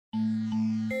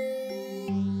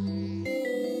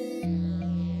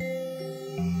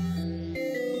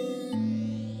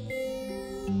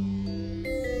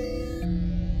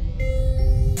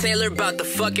Taylor about the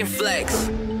fucking flex.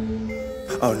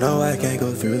 Oh no, I can't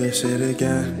go through this shit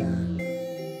again.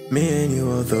 Me and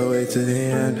you all the way to the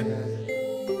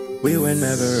end. We were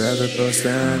never ever close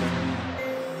then.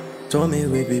 Told me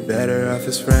we'd be better off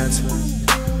as friends.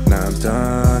 Now I'm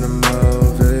done, I'm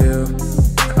over you.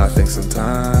 I think some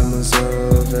time was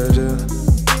overdue.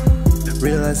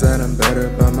 Realize that I'm better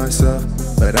by myself,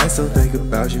 but I still think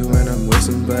about you when I'm with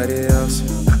somebody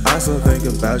else. I still think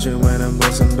about you when I'm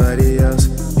with somebody else.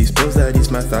 These pills that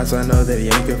ease my thoughts, I know they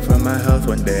ain't good for my health.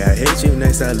 One day I hate you,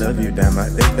 next I love you, damn I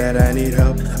think that I need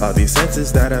help. All these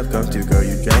senses that I've come to, girl,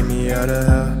 you drag me out of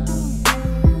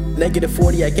hell. Negative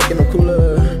 40, I can't get no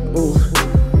cooler. Ooh,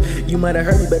 you might have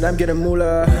heard me, but I'm getting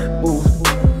moolah. Ooh,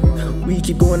 we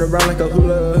keep going around like a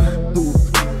hula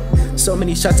hoop. So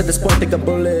many shots at this point, think I'm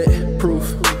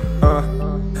bulletproof.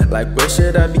 Like where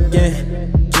should I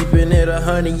begin? Keeping it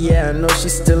 100, yeah, I know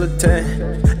she's still a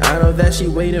 10. I know that she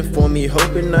waiting for me,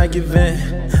 hoping I give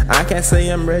in. I can't say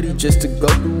I'm ready just to go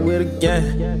through it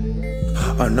again.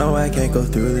 Oh no, I can't go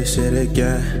through this shit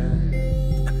again.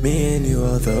 Me and you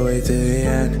all the way to the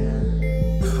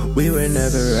end. We were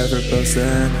never ever close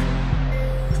then.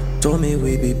 Told me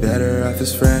we'd be better off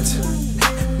as friends.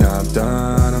 Now I'm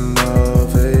done, I'm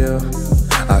over you.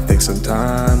 I think some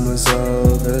time was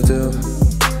overdue.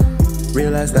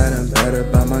 Realize that I'm better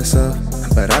by myself,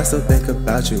 but I still think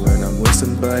about you when I'm with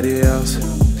somebody else.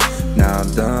 Now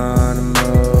I'm done, I'm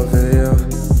over you.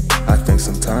 I think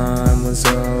some time was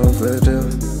overdue.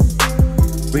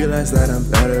 Realize that I'm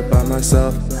better by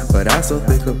myself, but I still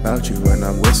think about you when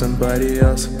I'm with somebody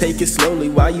else. Take it slowly,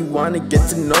 why you wanna get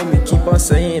to know me? Keep on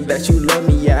saying that you love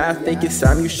me, yeah, I think it's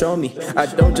time you show me. I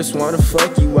don't just wanna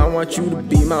fuck you, I want you to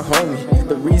be my homie.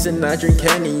 The reason I drink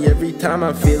Henny every time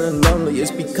I'm feeling lonely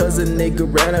is because a nigga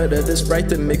ran out of this right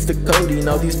to mix the codeine.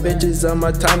 All these bitches on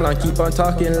my timeline keep on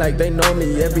talking like they know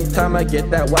me. Every time I get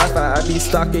that Wi-Fi, I be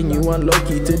stalking you on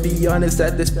low-key. To be honest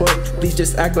at this point, please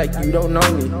just act like you don't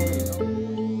know me.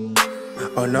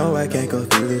 Oh no, I can't go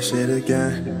through this shit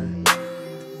again.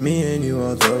 Me and you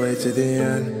all the way to the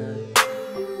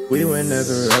end. We were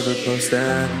never ever close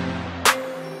then.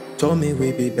 Told me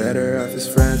we'd be better off as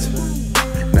friends.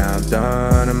 Now I'm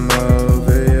done, I'm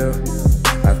over you.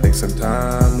 I think some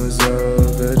time was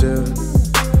overdue.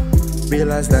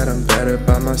 Realize that I'm better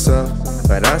by myself,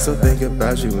 but I still think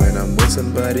about you when I'm with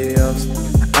somebody else.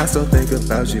 I still think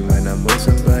about you when I'm with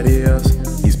somebody else.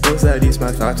 These pills that ease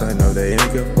my thoughts, I know they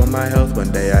ain't good for my health.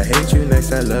 One day I hate you,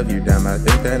 next I love you, damn I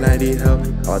think that I need help.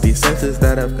 All these senses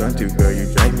that I've gone through, girl,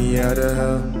 you drag me out of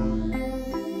hell.